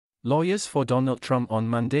Lawyers for Donald Trump on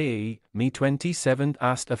Monday, May 27,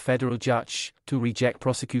 asked a federal judge to reject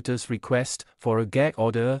prosecutors' request for a gag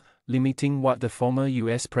order limiting what the former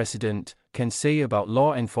U.S. president can say about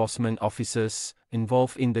law enforcement officers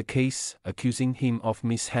involved in the case, accusing him of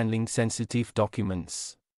mishandling sensitive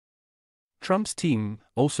documents. Trump's team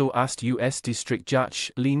also asked U.S. District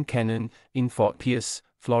Judge Lynn Cannon in Fort Pierce,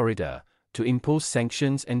 Florida, to impose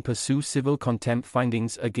sanctions and pursue civil contempt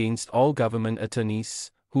findings against all government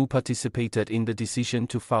attorneys who participated in the decision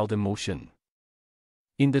to file the motion.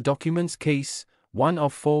 In the documents case, one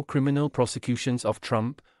of 4 criminal prosecutions of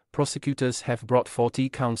Trump, prosecutors have brought 40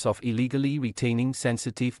 counts of illegally retaining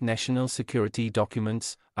sensitive national security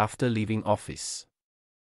documents after leaving office.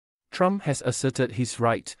 Trump has asserted his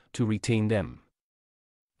right to retain them.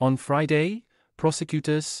 On Friday,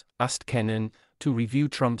 prosecutors asked Cannon to review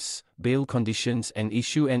Trump's bail conditions and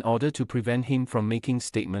issue an order to prevent him from making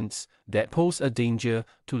statements that pose a danger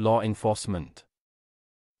to law enforcement.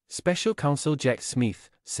 Special counsel Jack Smith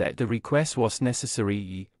said the request was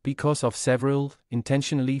necessary because of several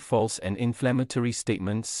intentionally false and inflammatory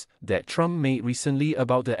statements that Trump made recently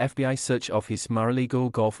about the FBI search of his Mar-a-Lago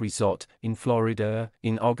golf resort in Florida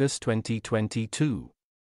in August 2022.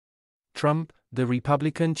 Trump, the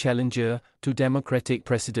Republican challenger to Democratic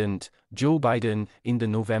President Joe Biden in the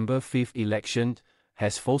November 5 election,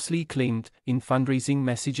 has falsely claimed in fundraising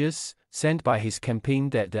messages sent by his campaign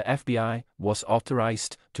that the FBI was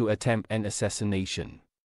authorized to attempt an assassination.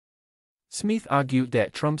 Smith argued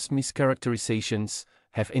that Trump's mischaracterizations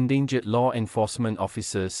have endangered law enforcement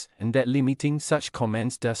officers and that limiting such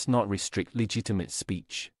comments does not restrict legitimate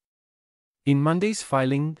speech. In Monday's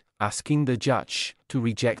filing, asking the judge to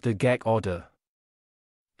reject the gag order,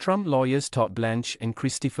 Trump lawyers Todd Blanche and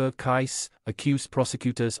Christopher Kise accused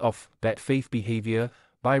prosecutors of bad faith behavior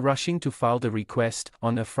by rushing to file the request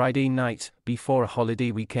on a Friday night before a holiday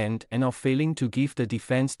weekend and of failing to give the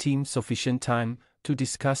defense team sufficient time to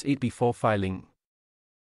discuss it before filing,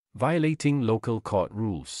 violating local court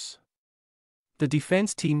rules. The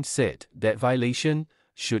defense team said that violation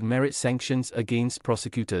should merit sanctions against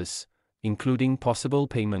prosecutors, including possible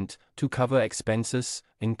payment to cover expenses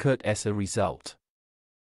incurred as a result.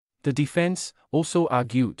 The defense also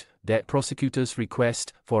argued that prosecutors'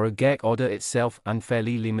 request for a gag order itself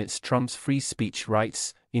unfairly limits Trump's free speech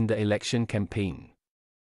rights in the election campaign.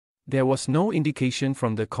 There was no indication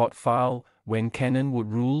from the court file when Cannon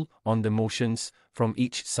would rule on the motions from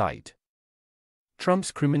each side.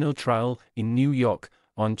 Trump's criminal trial in New York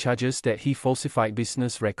on charges that he falsified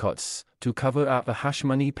business records to cover up a hush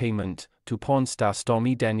money payment to porn star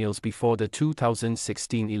Stormy Daniels before the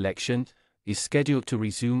 2016 election is scheduled to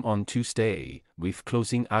resume on Tuesday, with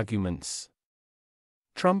closing arguments.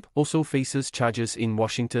 Trump also faces charges in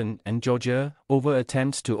Washington and Georgia over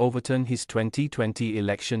attempts to overturn his 2020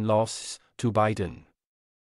 election loss to Biden.